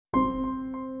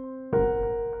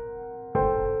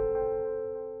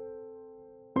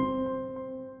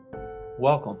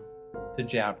Welcome to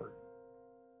Jabber.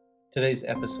 Today's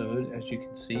episode, as you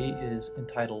can see, is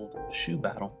entitled Shoe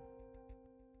Battle.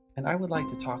 And I would like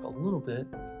to talk a little bit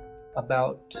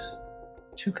about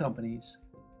two companies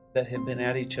that have been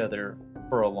at each other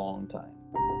for a long time.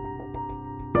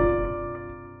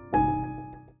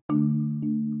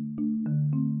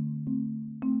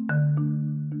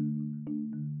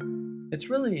 It's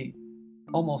really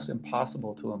almost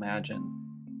impossible to imagine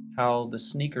how the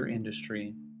sneaker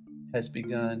industry has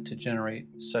begun to generate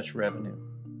such revenue.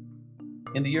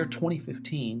 In the year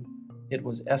 2015, it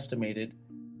was estimated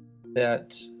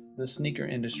that the sneaker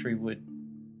industry would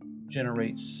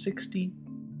generate $60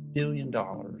 billion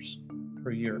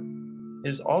per year. It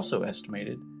is also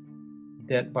estimated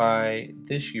that by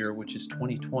this year, which is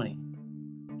 2020,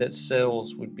 that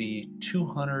sales would be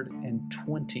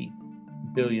 $220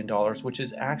 billion, which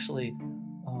is actually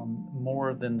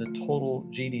more than the total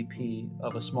GDP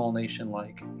of a small nation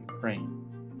like Ukraine.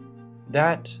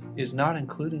 That is not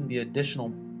including the additional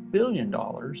 $1 billion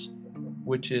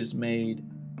which is made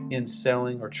in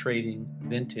selling or trading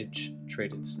vintage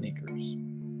traded sneakers.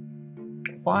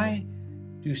 Why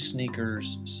do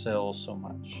sneakers sell so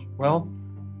much? Well,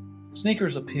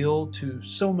 sneakers appeal to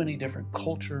so many different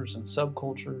cultures and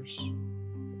subcultures.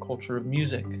 The culture of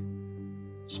music,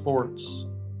 sports,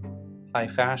 high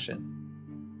fashion.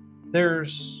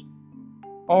 There's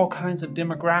all kinds of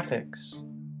demographics,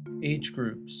 age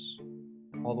groups,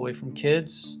 all the way from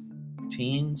kids,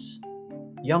 teens,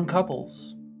 young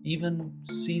couples, even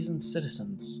seasoned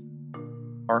citizens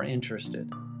are interested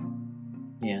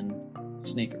in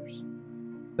sneakers.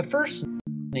 The first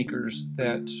sneakers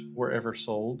that were ever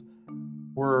sold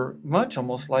were much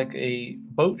almost like a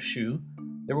boat shoe.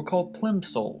 They were called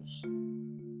plimsolls,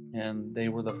 and they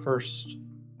were the first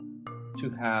to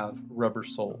have rubber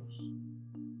soles.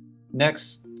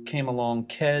 Next came along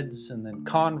Keds and then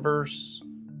Converse,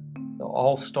 the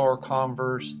all-star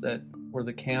Converse that were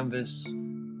the canvas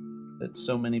that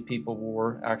so many people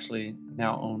wore, actually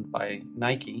now owned by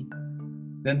Nike.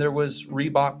 Then there was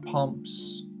Reebok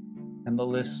pumps, and the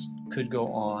list could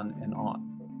go on and on.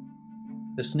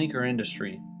 The sneaker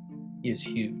industry is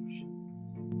huge.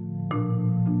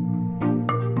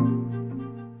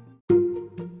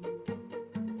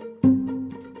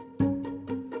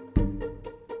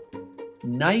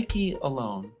 Nike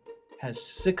alone has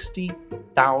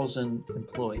 60,000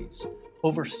 employees,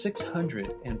 over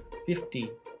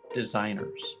 650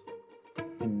 designers.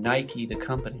 And Nike, the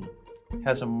company,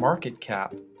 has a market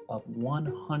cap of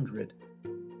 $100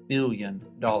 billion.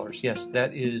 Yes,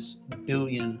 that is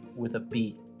billion with a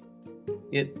B.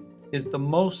 It is the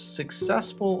most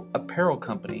successful apparel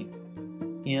company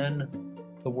in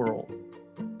the world.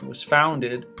 It was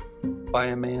founded by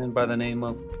a man by the name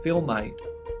of Phil Knight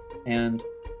and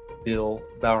Bill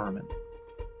Bowerman.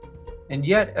 And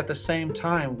yet, at the same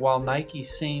time, while Nike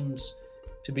seems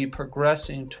to be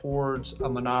progressing towards a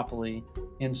monopoly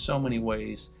in so many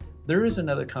ways, there is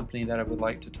another company that I would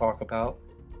like to talk about,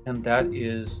 and that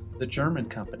is the German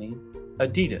company,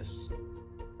 Adidas.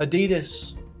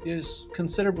 Adidas is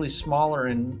considerably smaller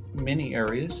in many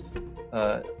areas.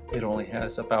 It only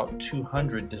has about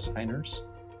 200 designers.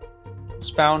 It was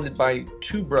founded by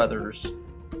two brothers,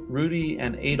 Rudi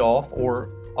and Adolf, or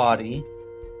Adi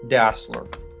Dassler.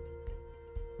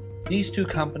 These two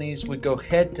companies would go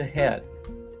head to head,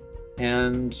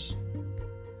 and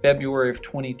February of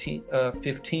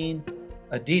 2015,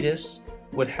 Adidas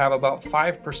would have about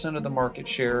 5% of the market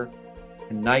share,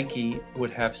 and Nike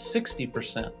would have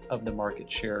 60% of the market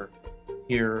share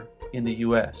here in the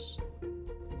US.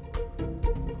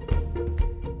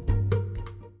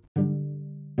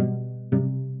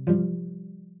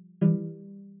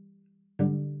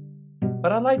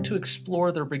 But I'd like to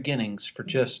explore their beginnings for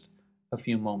just a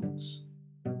few moments.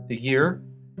 The year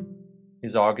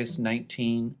is August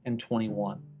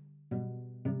 1921.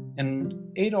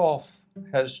 And Adolf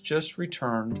has just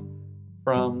returned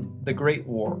from the Great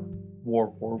War,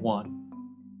 World War I.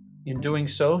 In doing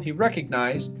so, he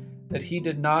recognized that he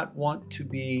did not want to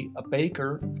be a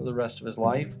baker for the rest of his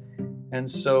life, and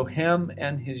so him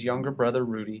and his younger brother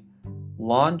Rudi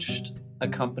launched a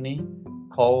company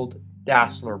called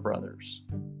Dassler Brothers.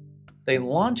 They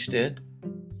launched it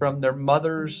from their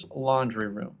mother's laundry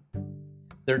room.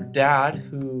 Their dad,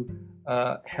 who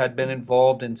had been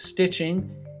involved in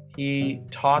stitching, he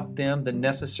taught them the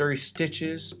necessary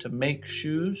stitches to make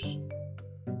shoes.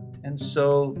 And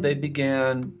so they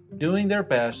began doing their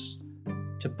best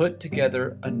to put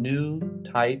together a new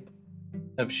type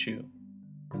of shoe.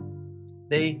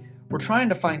 They were trying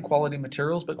to find quality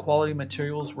materials, but quality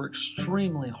materials were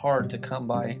extremely hard to come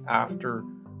by after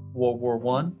World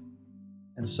War I.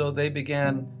 And so they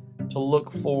began to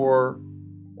look for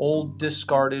old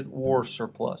discarded war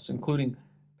surplus, including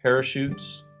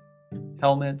parachutes,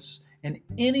 helmets, and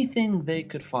anything they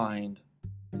could find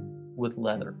with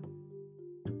leather.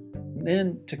 And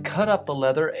then to cut up the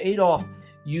leather, Adolf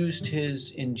used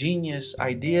his ingenious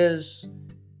ideas.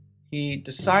 He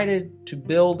decided to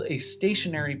build a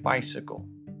stationary bicycle.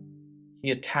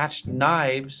 He attached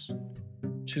knives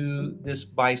to this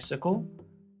bicycle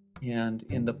and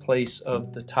in the place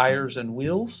of the tires and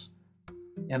wheels.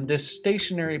 And this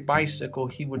stationary bicycle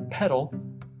he would pedal,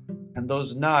 and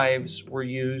those knives were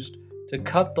used to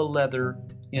cut the leather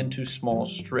into small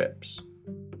strips.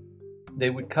 They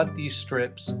would cut these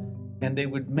strips and they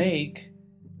would make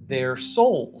their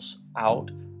soles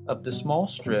out of the small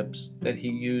strips that he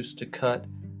used to cut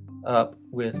up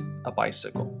with a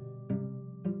bicycle.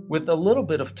 With a little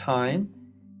bit of time,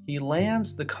 he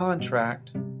lands the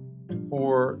contract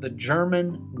for the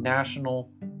German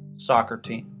national soccer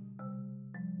team.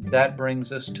 That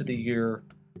brings us to the year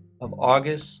of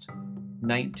August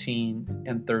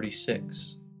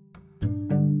 1936.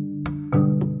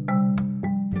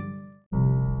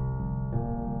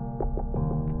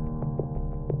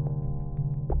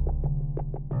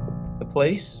 The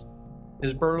place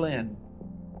is Berlin.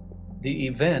 The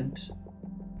event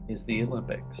is the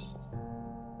Olympics.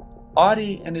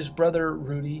 Audie and his brother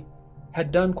Rudy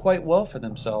had done quite well for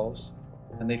themselves,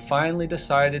 and they finally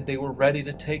decided they were ready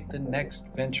to take the next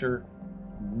venture,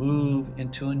 move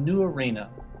into a new arena.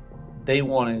 They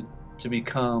wanted to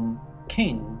become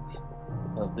kings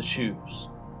of the shoes.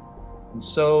 And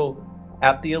so,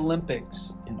 at the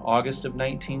Olympics in August of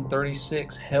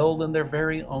 1936, held in their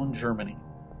very own Germany,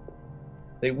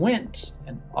 they went,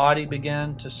 and Audie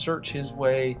began to search his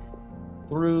way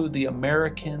through the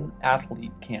American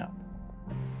athlete camp.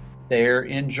 There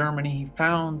in Germany, he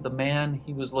found the man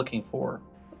he was looking for.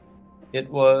 It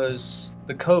was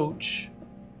the coach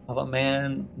of a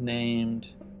man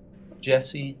named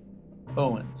Jesse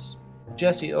Owens.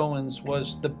 Jesse Owens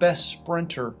was the best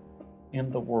sprinter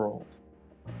in the world.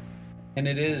 And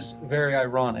it is very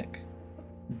ironic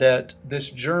that this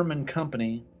German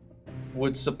company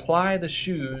would supply the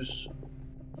shoes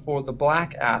for the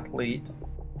black athlete,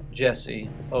 Jesse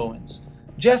Owens.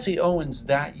 Jesse Owens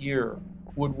that year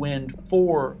would win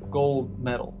 4 gold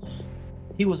medals.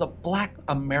 He was a black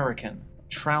American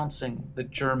trouncing the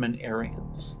German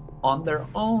Aryans on their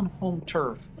own home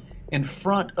turf in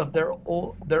front of their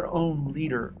own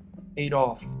leader,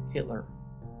 Adolf Hitler.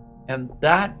 And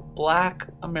that black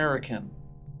American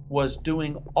was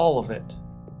doing all of it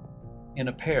in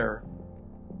a pair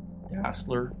of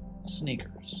Dassler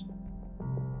sneakers.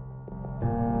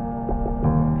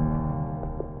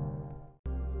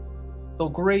 The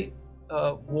Great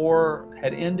War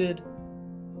had ended,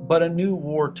 but a new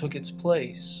war took its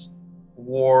place.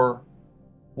 World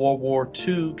War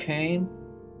II came.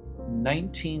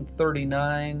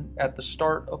 1939, at the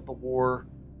start of the war,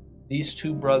 these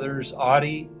two brothers,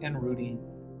 Audie and Rudy,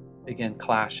 began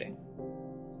clashing.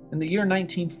 In the year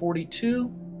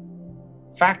 1942,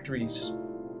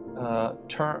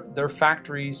 their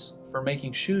factories for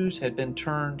making shoes had been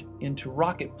turned into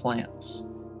rocket plants.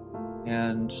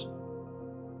 And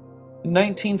in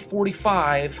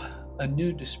 1945, a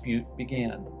new dispute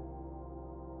began.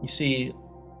 You see,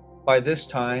 by this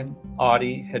time,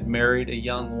 Audie had married a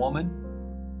young woman.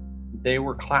 They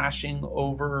were clashing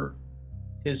over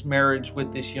his marriage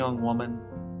with this young woman.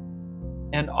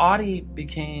 And Audie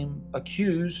became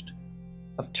accused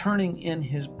of turning in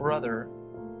his brother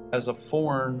as a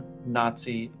foreign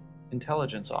Nazi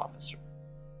intelligence officer.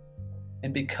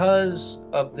 And because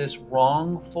of this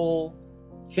wrongful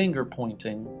finger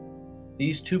pointing,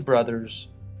 these two brothers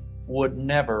would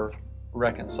never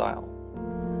reconcile.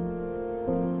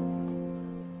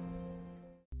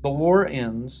 The war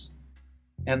ends,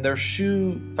 and their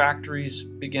shoe factories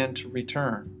began to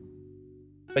return,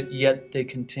 but yet they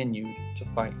continued to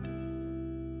fight.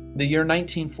 The year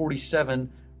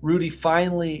 1947, Rudy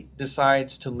finally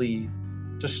decides to leave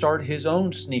to start his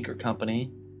own sneaker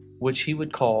company, which he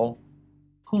would call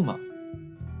Puma.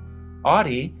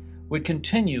 Audie would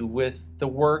continue with the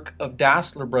work of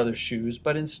Dassler Brothers shoes,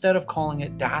 but instead of calling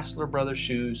it Dassler Brothers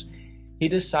shoes, he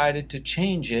decided to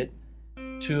change it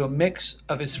to a mix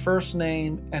of his first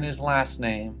name and his last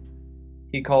name.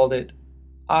 He called it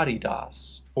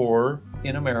Adidas, or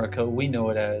in America we know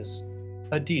it as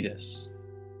Adidas.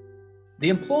 The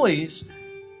employees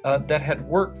that had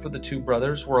worked for the two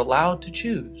brothers were allowed to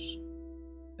choose,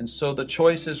 and so the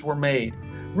choices were made.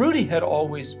 Rudy had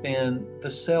always been the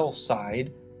sales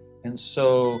side, and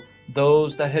so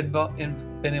those that had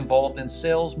been involved in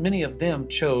sales, many of them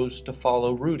chose to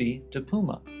follow Rudy to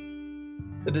Puma.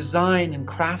 The design and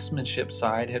craftsmanship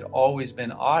side had always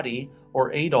been Adi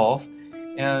or Adolf,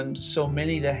 and so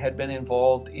many that had been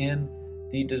involved in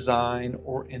the design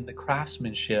or in the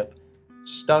craftsmanship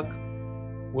stuck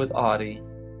with Adi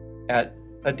at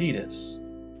Adidas.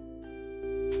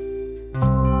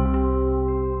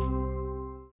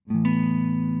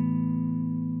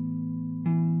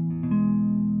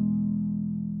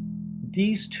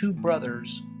 These two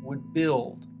brothers would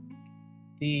build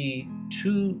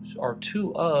two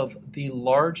of the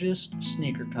largest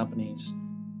sneaker companies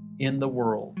in the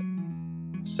world.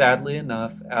 Sadly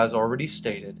enough, as already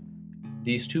stated,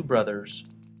 these two brothers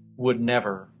would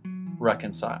never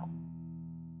reconcile.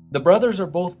 The brothers are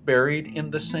both buried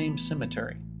in the same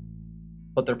cemetery,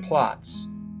 but their plots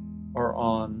are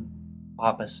on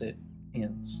opposite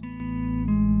ends.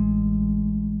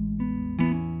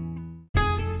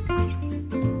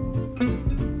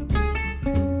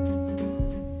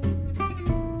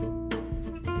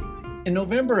 In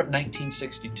November of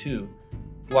 1962,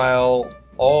 while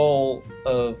all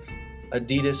of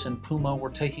Adidas and Puma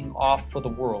were taking off for the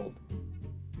world,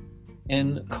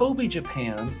 in Kobe,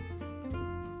 Japan,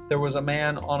 there was a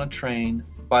man on a train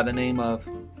by the name of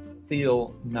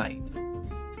Phil Knight.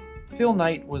 Phil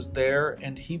Knight was there,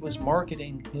 and he was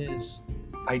marketing his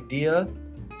idea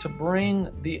to bring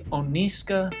the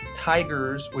Oniska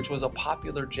Tigers, which was a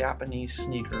popular Japanese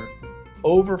sneaker,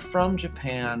 over from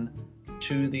Japan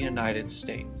to the United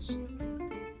States.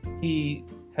 He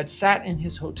had sat in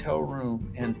his hotel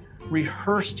room and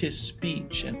rehearsed his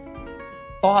speech and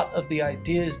thought of the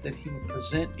ideas that he would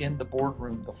present in the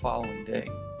boardroom the following day.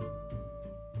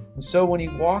 And so when he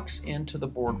walks into the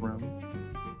boardroom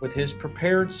with his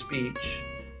prepared speech,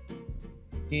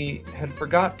 he had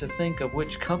forgot to think of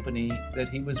which company that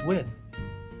he was with.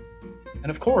 And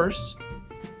of course,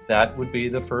 that would be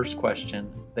the first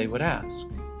question they would ask.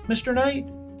 "Mr. Knight,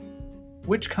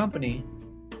 which company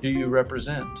do you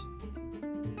represent?"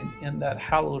 And in that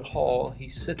hallowed hall, he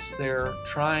sits there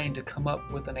trying to come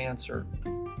up with an answer.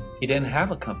 He didn't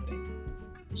have a company.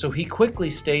 So he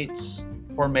quickly states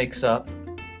or makes up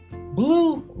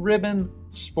Blue Ribbon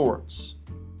Sports.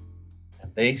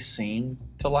 And they seem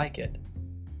to like it.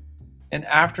 And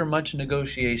after much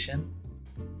negotiation,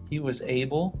 he was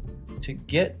able to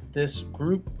get this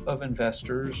group of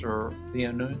investors, or the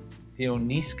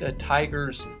Oniska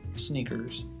Tigers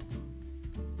sneakers,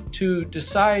 to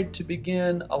decide to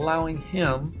begin allowing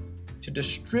him to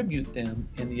distribute them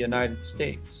in the United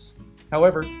States.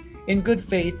 However, in good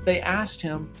faith, they asked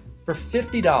him for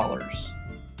 $50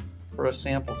 for a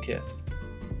sample kit.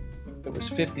 It was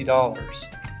 $50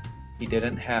 he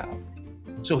didn't have.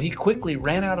 So he quickly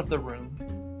ran out of the room,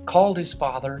 called his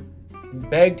father, and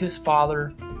begged his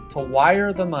father to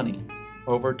wire the money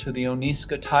over to the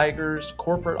Oniska Tigers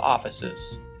corporate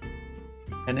offices.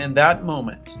 And in that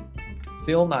moment,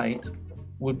 Phil Knight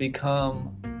would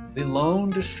become the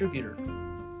lone distributor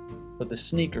for the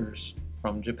sneakers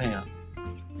from Japan.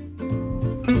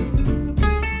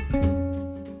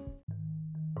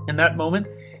 In that moment,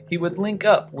 he would link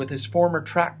up with his former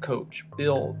track coach,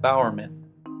 Bill Bowerman.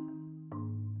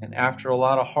 And after a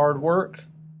lot of hard work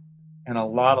and a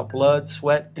lot of blood,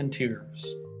 sweat, and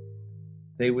tears,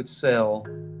 they would sell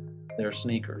their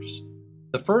sneakers.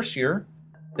 The first year,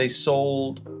 they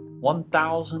sold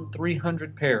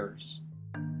 1,300 pairs.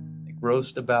 They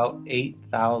grossed about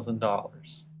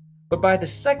 $8,000. But by the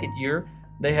second year,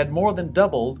 they had more than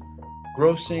doubled,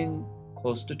 grossing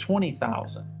close to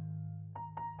 $20,000.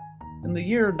 In the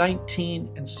year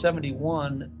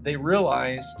 1971, they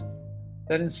realized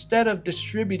that instead of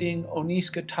distributing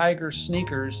Oniska Tiger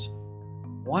sneakers,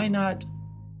 why not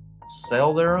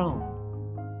sell their own?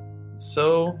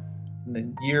 So, in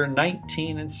the year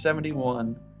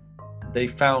 1971, they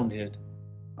founded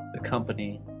the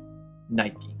company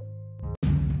Nike.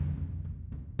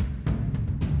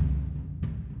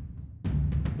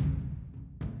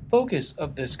 Focus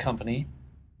of this company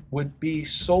would be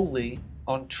solely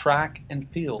on track and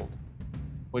field,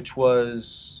 which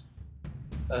was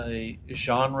a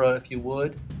genre, if you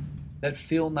would, that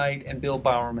Phil Knight and Bill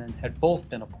Bowerman had both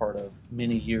been a part of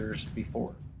many years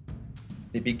before.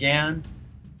 They began,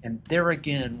 and there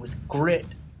again, with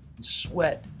grit and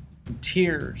sweat and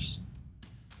tears,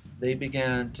 they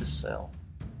began to sell.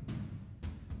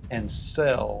 And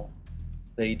sell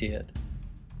they did.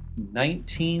 In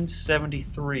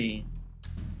 1973,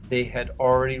 they had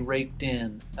already raked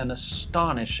in an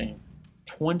astonishing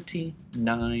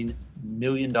 $29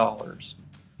 million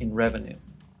in revenue.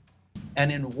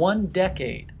 And in one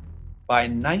decade, by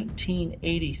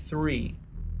 1983,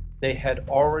 they had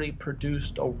already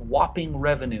produced a whopping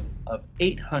revenue of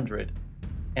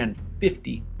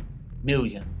 $850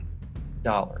 million.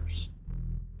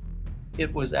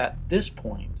 It was at this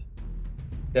point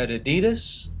that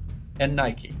Adidas and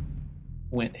Nike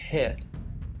went head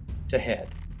to head.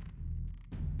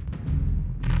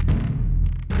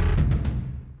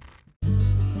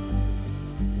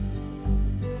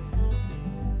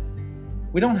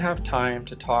 We don't have time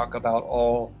to talk about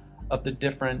all of the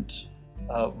different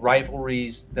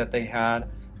rivalries that they had.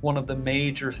 One of the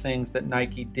major things that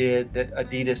Nike did that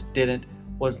Adidas didn't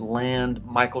was land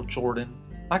Michael Jordan.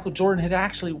 Michael Jordan had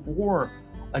actually wore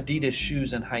Adidas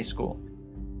shoes in high school,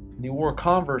 and he wore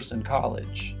Converse in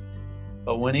college.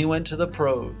 But when he went to the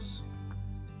pros,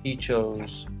 he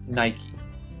chose Nike.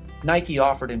 Nike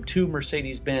offered him 2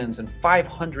 Mercedes-Benz and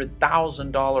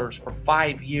 $500,000 for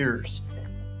 5 years.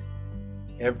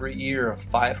 Every year, a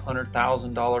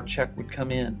 $500,000 check would come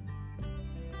in,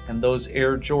 and those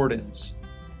Air Jordans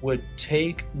would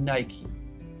take Nike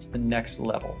to the next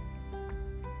level.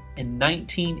 In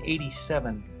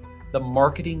 1987, the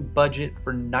marketing budget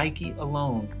for Nike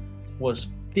alone was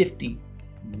 $50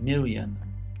 million.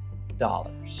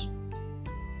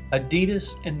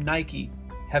 Adidas and Nike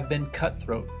have been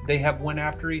cutthroat. They have went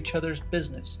after each other's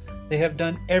business. They have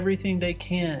done everything they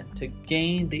can to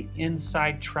gain the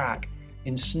inside track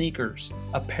in sneakers,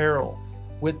 apparel,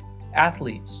 with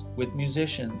athletes, with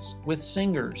musicians, with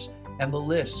singers, and the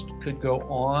list could go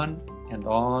on and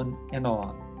on and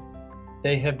on.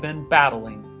 They have been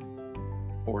battling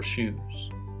for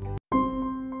shoes.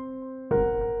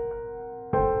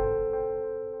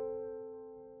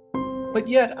 But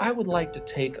yet, I would like to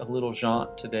take a little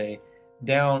jaunt today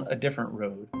down a different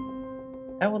road.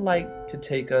 I would like to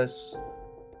take us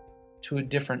to a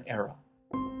different era.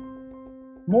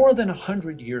 More than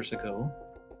 100 years ago,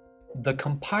 The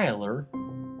Compiler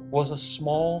was a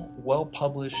small,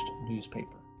 well-published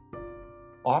newspaper.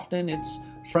 Often its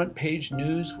front-page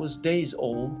news was days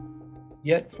old,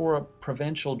 yet for a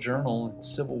provincial journal in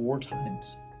Civil War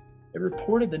times, it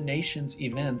reported the nation's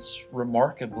events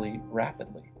remarkably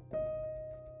rapidly.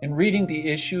 In reading the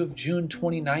issue of June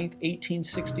 29,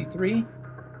 1863,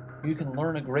 you can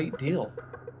learn a great deal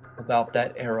about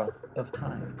that era of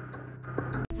time.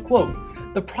 Quote,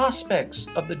 "The prospects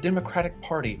of the Democratic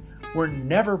Party were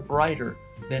never brighter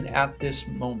than at this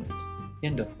moment."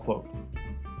 End of quote.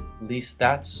 At least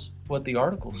that's what the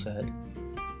article said.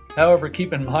 However,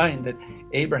 keep in mind that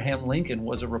Abraham Lincoln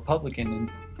was a Republican and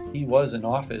he was in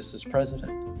office as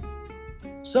president.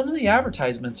 Some of the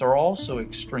advertisements are also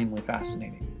extremely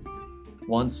fascinating.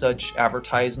 One such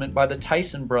advertisement by the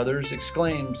Tyson brothers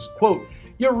exclaims, quote,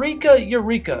 "Eureka,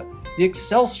 Eureka! The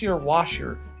Excelsior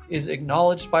washer is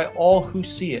acknowledged by all who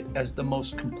see it as the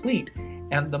most complete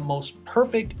and the most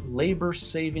perfect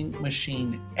labor-saving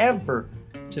machine ever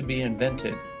to be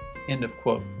invented." End of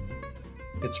quote.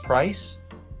 Its price?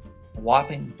 A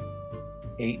whopping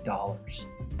 $8.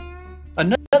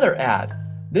 Another ad,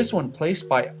 this one placed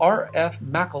by R.F.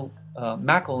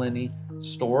 McElhenney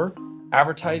store,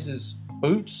 advertises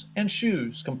boots and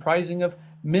shoes comprising of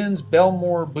men's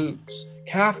Belmore boots,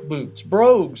 calf boots,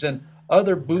 brogues, and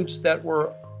other boots that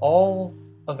were all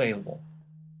available.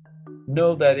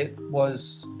 Know that it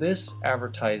was this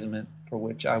advertisement for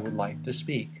which I would like to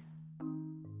speak.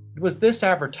 It was this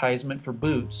advertisement for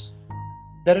boots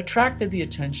that attracted the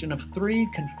attention of 3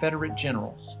 Confederate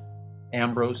generals,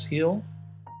 Ambrose Hill,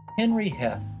 Henry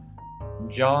Heth,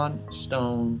 and John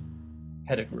Stone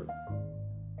Pettigrew.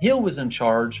 Hill was in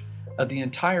charge of the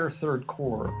entire 3rd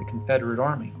Corps of the Confederate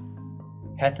Army.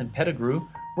 Heth and Pettigrew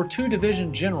were 2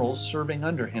 division generals serving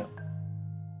under him.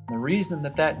 The reason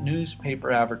that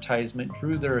newspaper advertisement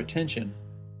drew their attention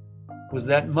was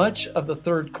that much of the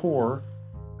 3rd Corps,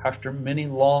 after many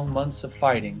long months of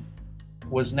fighting,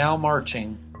 was now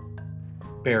marching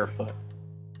barefoot.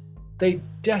 They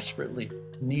desperately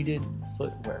needed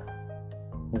footwear.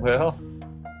 Well,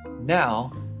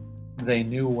 now they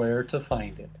knew where to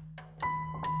find it.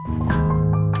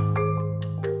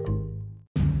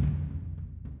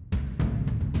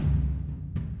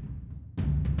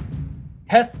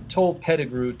 Heth told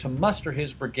Pettigrew to muster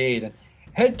his brigade and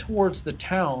head towards the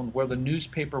town where the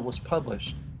newspaper was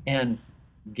published and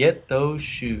get those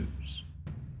shoes.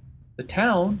 The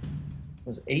town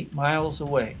was 8 miles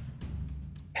away.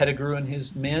 Pettigrew and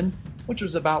his men, which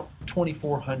was about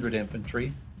 2,400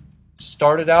 infantry,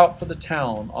 started out for the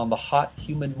town on the hot,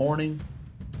 humid morning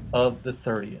of the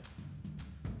 30th.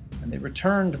 And they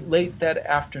returned late that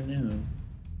afternoon,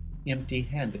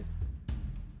 empty-handed.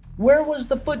 Where was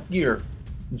the footgear?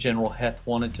 General Heth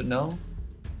wanted to know.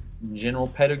 General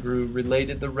Pettigrew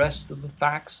related the rest of the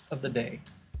facts of the day.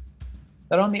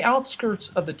 That on the outskirts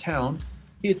of the town,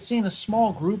 he had seen a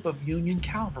small group of Union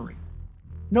cavalry.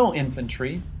 No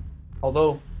infantry,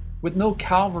 although With no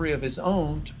cavalry of his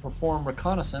own to perform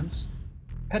reconnaissance,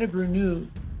 Pettigrew knew,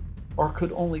 or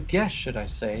could only guess, should I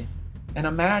say, and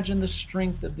imagine the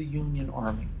strength of the Union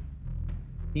Army.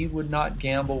 He would not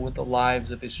gamble with the lives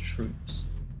of his troops,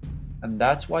 and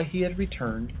that's why he had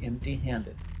returned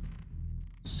empty-handed.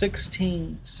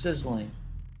 16 sizzling,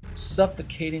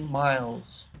 suffocating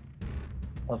miles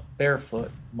of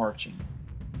barefoot marching.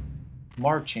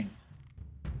 Marching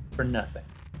for nothing.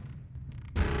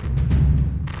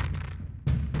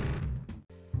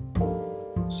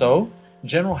 So,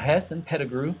 General Heth and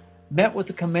Pettigrew met with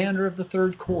the commander of the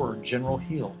 3rd Corps, General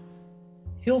Hill.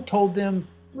 Hill told them,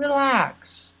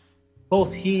 "Relax."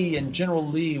 Both he and General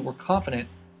Lee were confident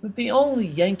that the only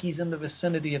Yankees in the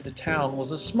vicinity of the town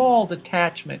was a small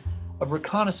detachment of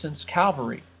reconnaissance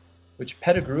cavalry, which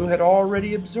Pettigrew had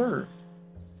already observed,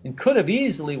 and could have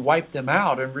easily wiped them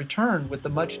out and returned with the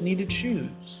much-needed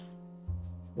shoes.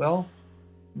 Well,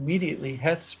 immediately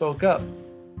Heth spoke up.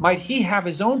 Might he have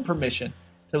his own permission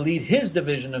to lead his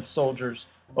division of soldiers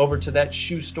over to that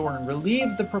shoe store and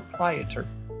relieve the proprietor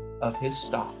of his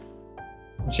stock?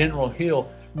 General Hill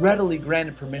readily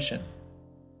granted permission.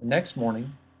 The next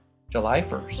morning, July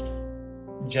 1st,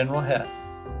 General Heth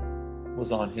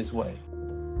was on his way.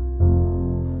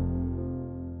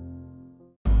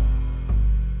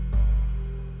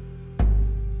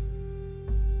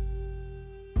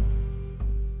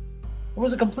 It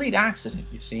was a complete accident,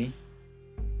 you see.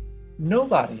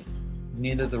 Nobody,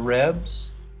 neither the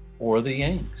Rebs or the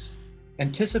Yanks,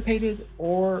 anticipated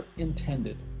or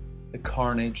intended the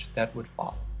carnage that would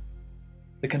follow.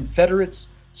 The Confederates,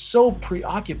 so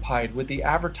preoccupied with the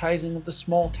advertising of the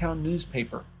small-town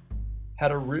newspaper,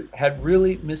 had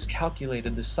really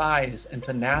miscalculated the size and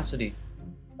tenacity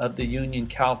of the Union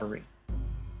cavalry,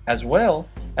 as well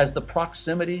as the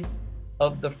proximity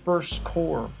of the 1st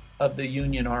Corps of the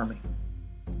Union Army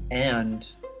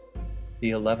and the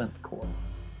 11th Corps.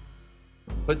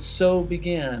 But so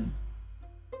began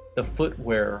the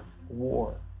Footwear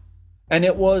War, and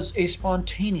it was a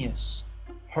spontaneous,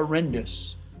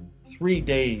 horrendous 3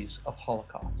 days of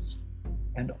Holocaust.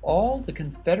 And all the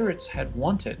Confederates had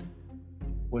wanted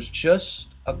was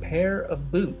just a pair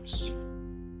of boots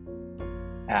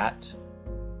at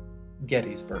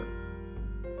Gettysburg.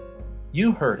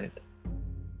 You heard it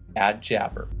at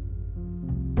Jabber.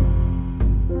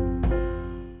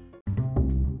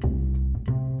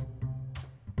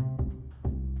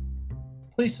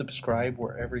 Please subscribe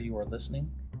wherever you are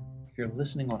listening. If you're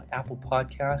listening on Apple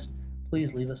Podcast,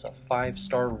 please leave us a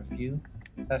 5-star review.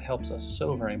 That helps us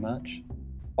so very much.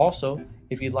 Also,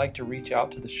 if you'd like to reach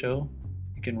out to the show,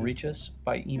 you can reach us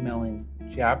by emailing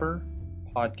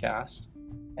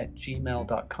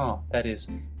jabberpodcast@gmail.com. That is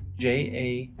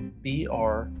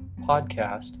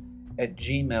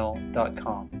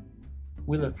jabbrpodcast@gmail.com.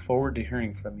 We look forward to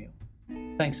hearing from you.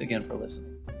 Thanks again for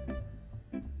listening.